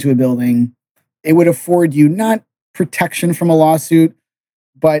modification to a building, it would afford you not protection from a lawsuit,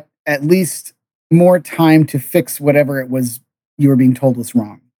 but at least more time to fix whatever it was you were being told was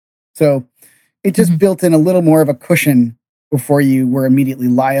wrong. So it just built in a little more of a cushion before you were immediately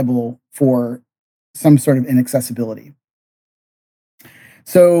liable for some sort of inaccessibility.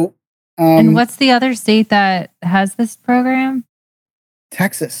 So, and what's the other state that has this program?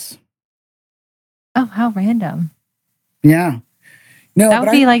 Texas. Oh, how random. Yeah. No, that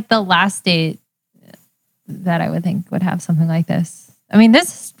would be like the last state that I would think would have something like this. I mean,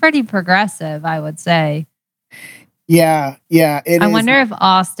 this is pretty progressive, I would say. Yeah. I wonder if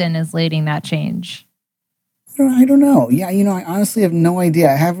Austin is leading that change. I don't know. Yeah, I honestly have no idea.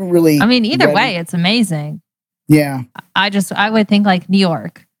 I haven't really. I mean, either way, it's amazing. Yeah. I would think like New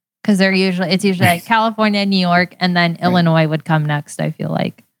York, because it's usually like California, New York, and then Illinois would come next, I feel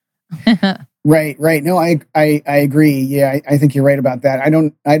like. Right. No, I agree. Yeah, I think you're right about that. I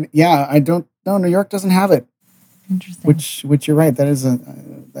don't know. New York doesn't have it. Interesting. Which you're right. That is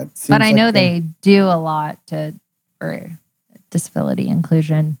that seems. But I know they do a lot for disability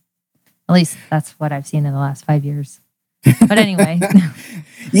inclusion. At least that's what I've seen in the last 5 years. But anyway.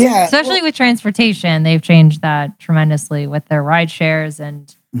 Yeah. Especially with transportation, they've changed that tremendously with their ride shares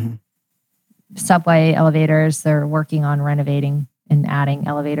and subway elevators. They're working on renovating in adding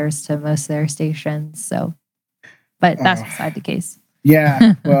elevators to most of their stations. So, but that's beside the case.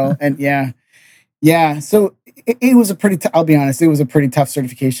 Yeah. Well, and yeah. So it was a pretty, I'll be honest, it was a pretty tough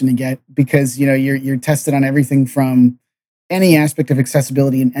certification to get because, you're tested on everything from any aspect of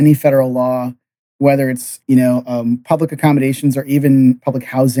accessibility in any federal law, whether it's, public accommodations or even public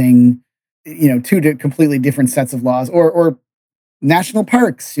housing, two completely different sets of laws or national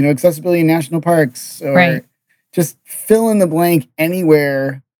parks, accessibility in national parks, or right. just fill in the blank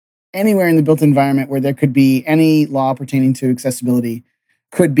anywhere in the built environment where there could be any law pertaining to accessibility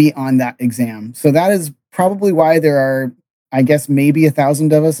could be on that exam. So that is probably why there are, I guess, maybe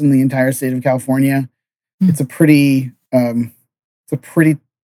 1,000 of us in the entire state of California. It's a pretty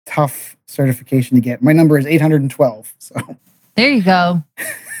tough certification to get. My number is 812. So there you go.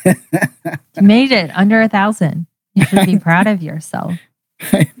 You made it under 1,000. You should be proud of yourself.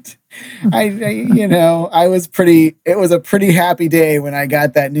 I was it was a pretty happy day when I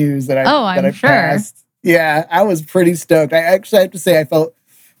got that news that I sure. passed. Yeah, I was pretty stoked. I actually have to say I felt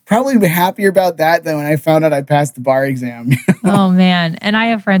probably happier about that than when I found out I passed the bar exam. Oh man. And I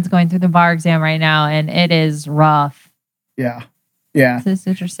have friends going through the bar exam right now and it is rough. Yeah. Yeah. So it's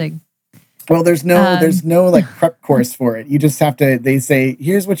interesting. Well, there's no like prep course for it. You just have to, they say,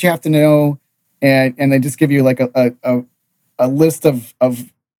 here's what you have to know. And they just give you like a list of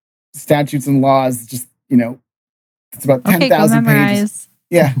statutes and laws. Just, it's about 10,000 pages.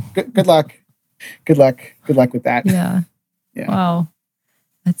 Yeah. Good luck. Good luck with that. Yeah. Wow.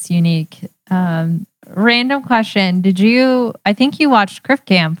 That's unique. Random question. I think you watched Criff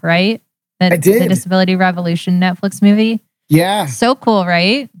Camp, right? I did. The Disability Revolution Netflix movie. Yeah. So cool,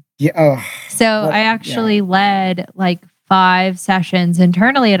 right? Yeah. I actually led like 5 sessions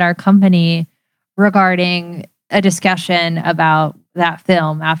internally at our company regarding a discussion about that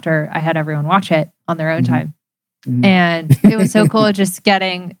film after I had everyone watch it on their own time. Mm-hmm. And it was so cool just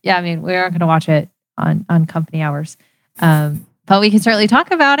getting, we aren't going to watch it on company hours. But we can certainly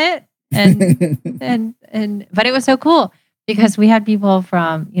talk about it. And but it was so cool because we had people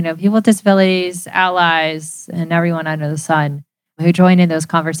from, people with disabilities, allies, and everyone under the sun who joined in those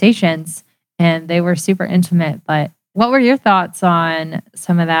conversations, and they were super intimate. But what were your thoughts on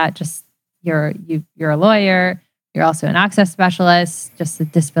some of that? Just you're a lawyer, you're also an access specialist, just the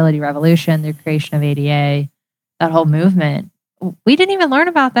disability revolution, the creation of ADA, that whole movement. We didn't even learn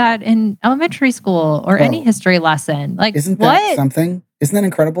about that in elementary school or any history lesson. Like, isn't that something? Isn't that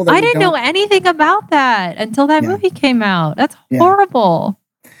incredible? That I didn't know anything about that until that movie came out. That's horrible.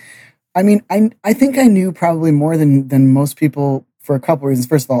 I mean, I think I knew probably more than most people for a couple of reasons.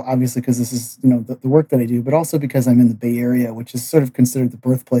 First of all, obviously, because this is, the work that I do, but also because I'm in the Bay Area, which is sort of considered the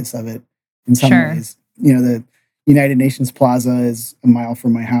birthplace of it in some ways. The United Nations Plaza is a mile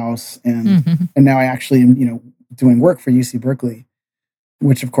from my house. And now I actually am, doing work for UC Berkeley,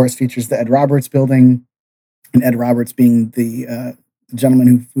 which of course features the Ed Roberts building, and Ed Roberts being the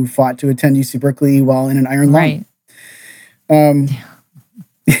gentleman who fought to attend UC Berkeley while in an iron lung.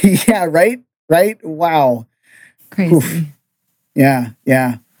 Yeah, right. Wow, crazy. Oof. Yeah.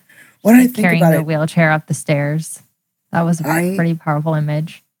 What I think carrying about the wheelchair up the stairs, that was a pretty powerful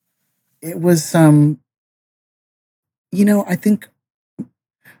image. It was, I think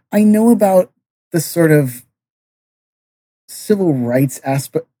I know about the sort of civil rights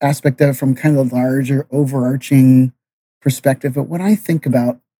aspect of it from kind of the larger overarching perspective. But what I think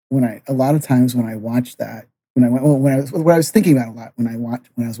about a lot of times when I watch that, what I was thinking about a lot when I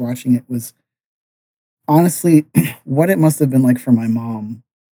was watching it was honestly what it must have been like for my mom,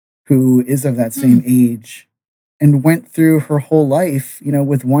 who is of that same age and went through her whole life,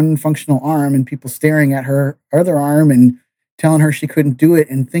 with one functional arm and people staring at her other arm and telling her she couldn't do it,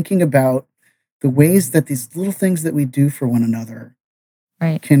 and thinking about the ways that these little things that we do for one another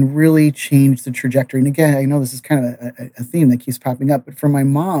can really change the trajectory. And again, I know this is kind of a theme that keeps popping up, but for my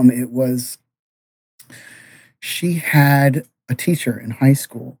mom, it was, she had a teacher in high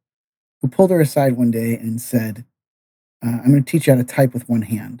school who pulled her aside one day and said, I'm going to teach you how to type with one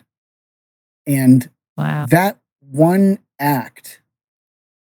hand. And that one act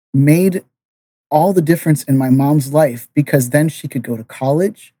made all the difference in my mom's life, because then she could go to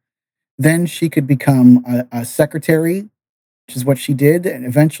college. Then she could become a secretary, which is what she did. And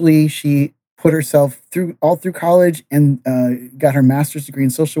eventually she put herself through college and got her master's degree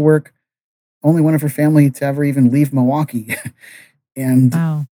in social work. Only one of her family to ever even leave Milwaukee. And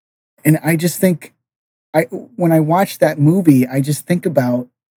I just think, when I watch that movie, I just think about,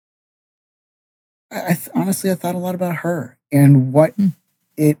 honestly, I thought a lot about her and what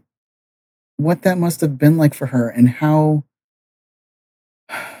that must have been like for her, and how,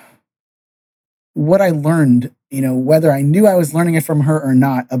 what I learned whether I knew I was learning it from her or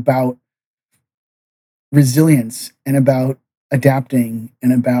not, about resilience and about adapting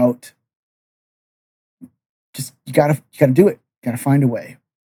and about just you gotta do it. You gotta find a way.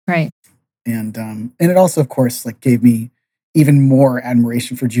 Right. And it also, of course, like gave me even more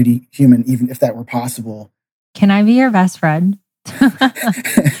admiration for Judy Heumann, even if that were possible. Can I be your best friend? She's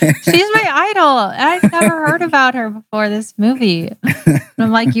my idol. I've never heard about her before this movie. And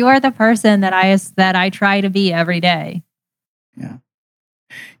I'm like, you are the person that I try to be every day.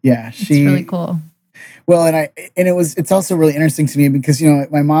 Yeah. It's really cool. Well, it's also really interesting to me because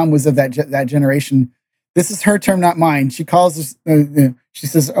my mom was of that generation. This is her term, not mine. She calls us. She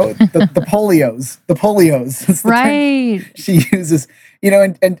says, "Oh, the polios, the polios." That's the right. term she uses,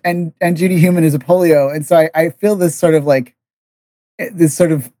 and Judy Heumann is a polio, and so I feel this sort of like this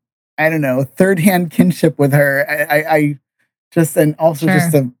sort of, I don't know, third-hand kinship with her. I just, and also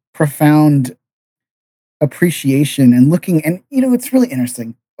just a profound appreciation and looking, and it's really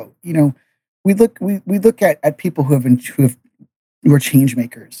interesting. We look at people who are change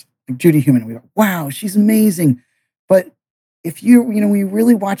makers, like Judy Heumann. We go, wow, she's amazing. But if we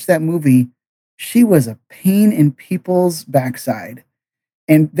really watch that movie, she was a pain in people's backside.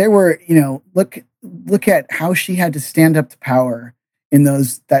 And there were, look at how she had to stand up to power in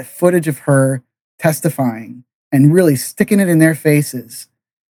that footage of her testifying and really sticking it in their faces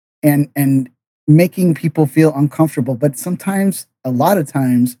and making people feel uncomfortable. But sometimes, a lot of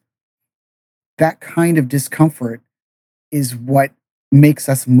times, that kind of discomfort is what makes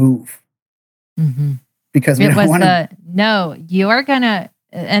us move. Mm-hmm. Because we don't want to. No, you are gonna,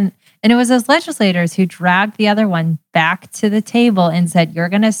 and it was those legislators who dragged the other one back to the table and said, "You're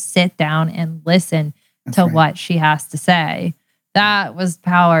gonna sit down and listen to what she has to say." That was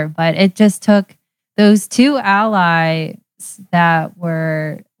power, but it just took those two allies that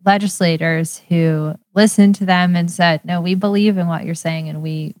were legislators who listened to them and said, "No, we believe in what you're saying, and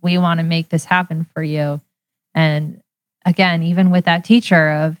we want to make this happen for you." And again, even with that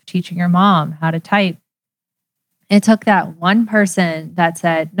teacher of teaching your mom how to type, it took that one person that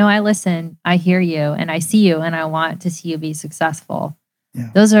said, "No, I listen, I hear you, and I see you, and I want to see you be successful." Yeah.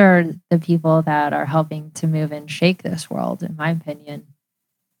 Those are the people that are helping to move and shake this world, in my opinion.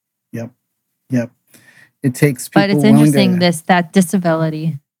 Yep. It takes people. But it's interesting that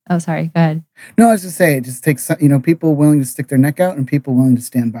disability. Oh, sorry. Go ahead. No, I was just saying, it just takes people willing to stick their neck out and people willing to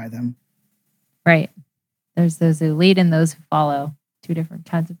stand by them. Right. There's those who lead and those who follow. Two different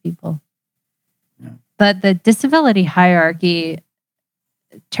kinds of people. Yeah. But the disability hierarchy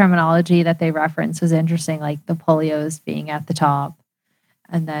terminology that they referenced was interesting, like the polios being at the top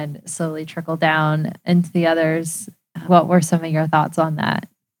and then slowly trickle down into the others. What were some of your thoughts on that?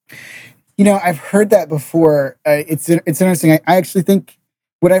 I've heard that before. It's interesting. I actually think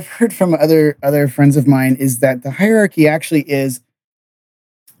what I've heard from other friends of mine is that the hierarchy actually is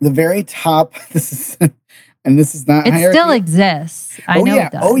the very top. This is not. It hierarchy. Still exists. I know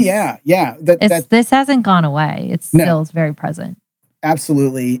it does. Oh yeah. This hasn't gone away. It's still very present.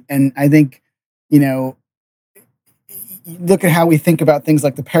 Absolutely, and I think look at how we think about things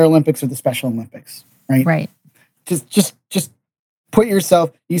like the Paralympics or the Special Olympics, right? Right. Just put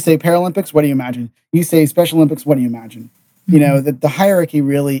yourself. You say Paralympics, what do you imagine? You say Special Olympics, what do you imagine? Mm-hmm. The hierarchy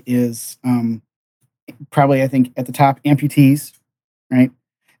really is probably, I think, at the top, amputees, right?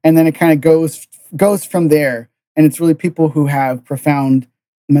 And then it kind of goes from there, and it's really people who have profound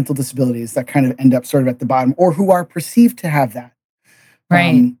mental disabilities that kind of end up sort of at the bottom, or who are perceived to have that,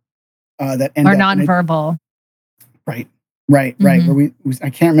 right? That end or nonverbal, right. Mm-hmm. Where I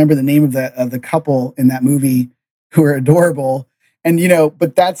can't remember the name of the couple in that movie who are adorable, and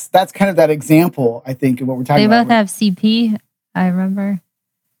but that's kind of that example, I think, of what we're talking about. They both have CP. I remember.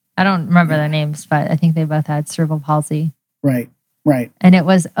 I don't remember their names, but I think they both had cerebral palsy. Right. And it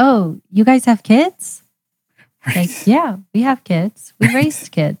was, "Oh, you guys have kids?" Right. Like, yeah, we have kids. We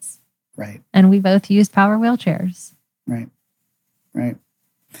raised kids. Right. And we both used power wheelchairs. Right.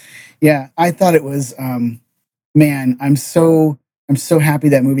 Yeah, I thought it was, man, I'm so happy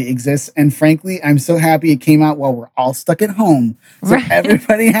that movie exists. And frankly, I'm so happy it came out while we're all stuck at home. So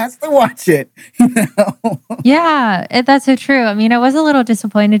everybody has to watch it. Yeah, that's so true. I mean, I was a little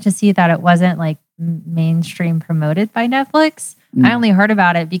disappointed to see that it wasn't like mainstream promoted by Netflix. I only heard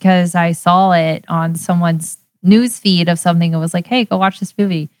about it because I saw it on someone's news feed of something. It was like, "Hey, go watch this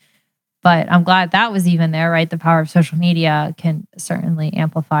movie." But I'm glad that was even there, right? The power of social media can certainly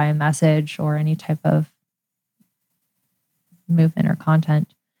amplify a message or any type of movement or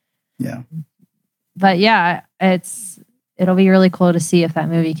content. Yeah. But yeah, it'll be really cool to see if that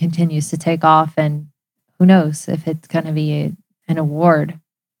movie continues to take off, and who knows if it's going to be an award,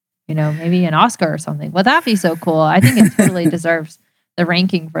 maybe an Oscar or something. Would that be so cool? I think it totally deserves the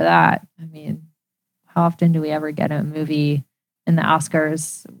ranking for that. I mean, how often do we ever get a movie in the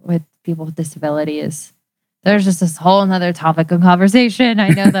Oscars with people with disabilities? There's just this whole nother topic of conversation. I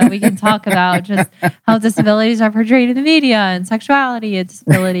know that we can talk about just how disabilities are portrayed in the media and sexuality and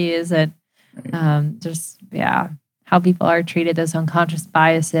disabilities and how people are treated as unconscious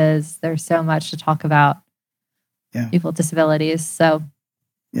biases. There's so much to talk about people with disabilities. So,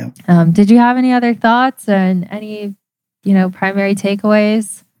 did you have any other thoughts and any, primary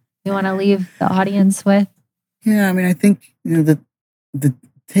takeaways you want to leave the audience with? Yeah, I mean, I think, the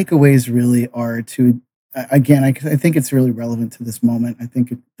takeaways really are to, again, I think it's really relevant to this moment. I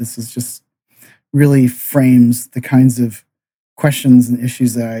think this is just really frames the kinds of questions and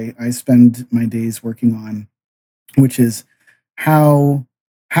issues that I spend my days working on, which is how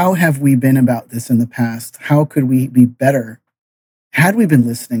have we been about this in the past? How could we be better had we been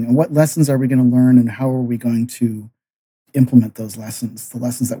listening? And what lessons are we going to learn? And how are we going to implement those lessons, the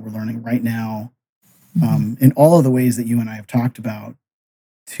lessons that we're learning right now, in all of the ways that you and I have talked about,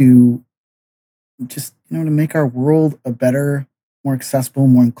 to just, to make our world a better, more accessible,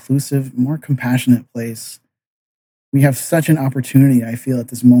 more inclusive, more compassionate place. We have such an opportunity, I feel, at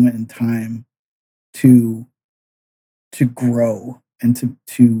this moment in time to grow and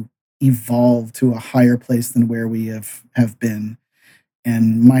to evolve to a higher place than where we have been.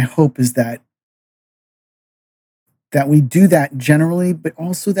 And my hope is that we do that generally, but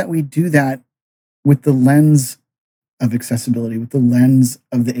also that we do that with the lens of accessibility, with the lens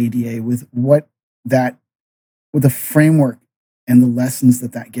of the ADA, with the framework and the lessons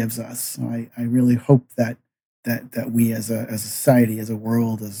that gives us. So I really hope that we as a society, as a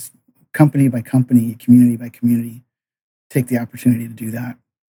world, as company by company, community by community, take the opportunity to do that.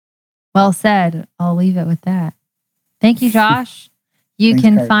 Well said. I'll leave it with that. Thank you, Josh. You Thanks,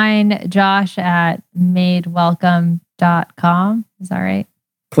 can Carter. find Josh at madewelcome.com. Is that right?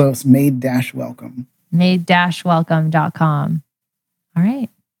 Close. Made-welcome. Made-welcome.com. All right.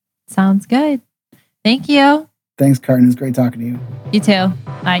 Sounds good. Thank you. Thanks, Carter. It was great talking to you. You too.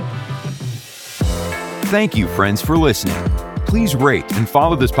 Bye. Thank you, friends, for listening. Please rate and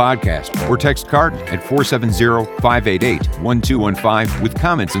follow this podcast or text Carden at 470-588-1215 with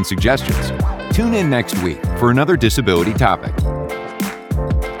comments and suggestions. Tune in next week for another disability topic.